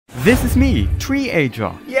This is me, Tree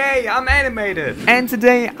Ager. Yay, I'm animated! And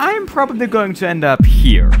today, I'm probably going to end up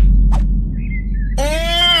here.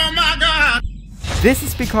 Oh my god! This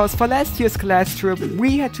is because for last year's class trip,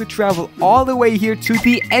 we had to travel all the way here to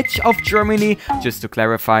the edge of Germany. Just to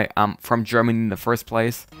clarify, I'm from Germany in the first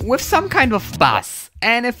place. With some kind of bus.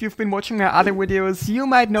 And if you've been watching my other videos, you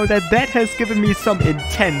might know that that has given me some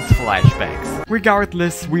intense flashbacks.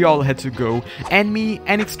 Regardless, we all had to go. And me,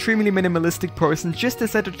 an extremely minimalistic person, just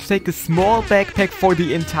decided to take a small backpack for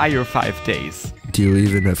the entire 5 days. Do you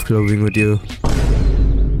even have clothing with you?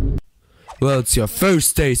 Well, it's your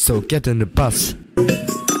first day, so get in the bus.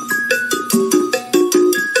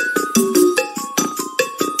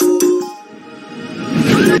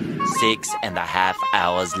 6.5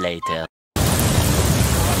 hours later.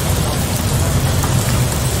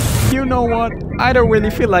 You know what? I don't really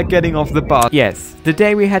feel like getting off the bus. Yes, the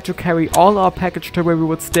day we had to carry all our package to where we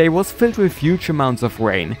would stay was filled with huge amounts of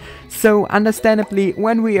rain. So, understandably,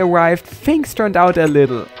 when we arrived, things turned out a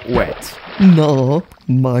little wet. No,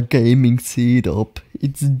 my gaming setup,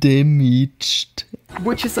 it's damaged.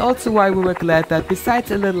 Which is also why we were glad that besides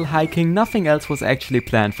a little hiking, nothing else was actually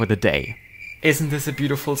planned for the day. Isn't this a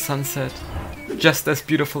beautiful sunset? Just as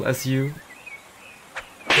beautiful as you?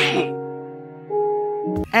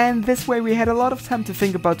 And this way we had a lot of time to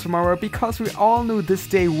think about tomorrow because we all knew this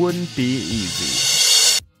day wouldn't be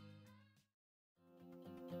easy.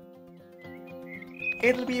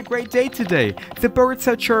 It'll be a great day today. The birds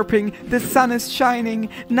are chirping, the sun is shining,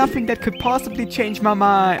 nothing that could possibly change my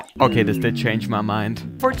mind. Okay, this did change my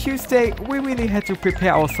mind. For Tuesday, we really had to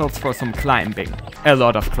prepare ourselves for some climbing. A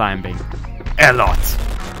lot of climbing. A lot.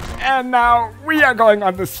 And now we are going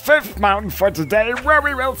on this 5th mountain for today, where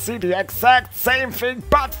we will see the exact same thing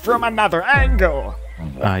but from another angle.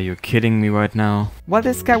 Are you kidding me right now? While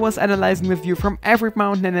this guy was analyzing the view from every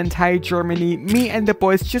mountain in entire Germany, me and the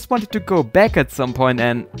boys just wanted to go back at some point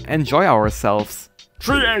and enjoy ourselves.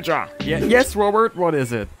 Tree Ager! Yes, Robert, what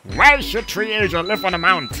is it? Why should Tree Ager live on a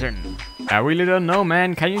mountain? I really don't know,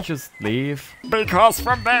 man. Can you just leave? Because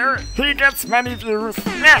from there, he gets many views.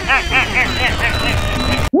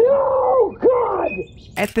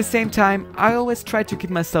 At the same time, I always try to keep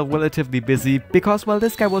myself relatively busy, because while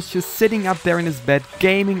this guy was just sitting up there in his bed,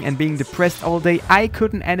 gaming and being depressed all day, I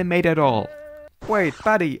couldn't animate at all. Wait,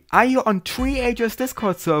 buddy, are you on Tree Ager's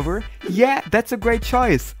Discord server? Yeah, that's a great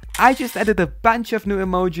choice. I just added a bunch of new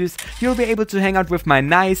emojis, you'll be able to hang out with my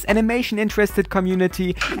nice animation-interested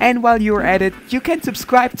community, and while you're at it, you can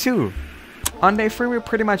subscribe too. On day 3 we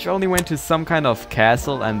pretty much only went to some kind of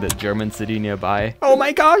castle and the German city nearby. Oh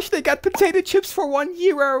my gosh, they got potato chips for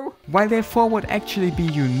 €1! While day 4 would actually be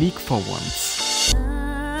unique for once.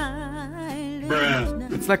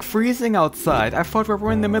 Bruh. It's like freezing outside, I thought we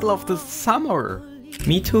were in the middle of the summer.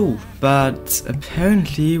 Me too, but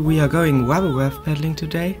apparently we are going rubber raft paddling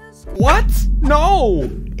today. What? No!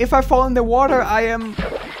 If I fall in the water, I am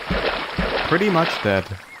pretty much dead.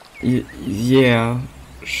 Yeah,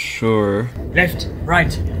 sure. Left,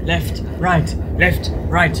 right, left, right, left,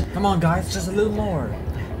 right. Come on, guys, just a little more.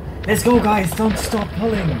 Let's go, guys, don't stop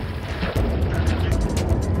pulling.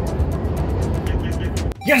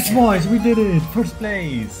 Yes, boys, we did it! First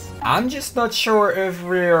place! I'm just not sure if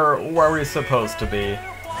we're where we're supposed to be.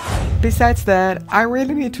 Besides that, I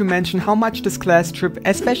really need to mention how much this class trip,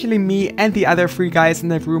 especially me and the other 3 guys in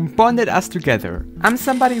that room, bonded us together. I'm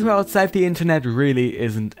somebody who outside the internet really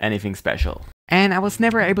isn't anything special. And I was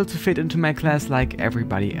never able to fit into my class like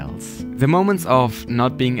everybody else. The moments of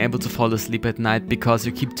not being able to fall asleep at night because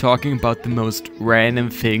you keep talking about the most random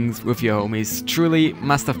things with your homies truly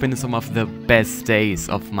must have been some of the best days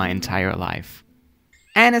of my entire life.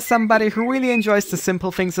 And as somebody who really enjoys the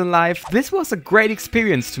simple things in life, this was a great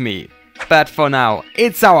experience to me. But for now,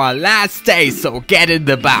 it's our last day, so get in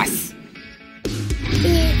the bus!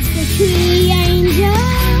 It's the Tree Ager.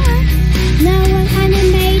 No one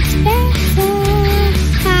animates better.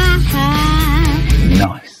 Ha ha.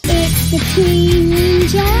 Nice. It's the Tree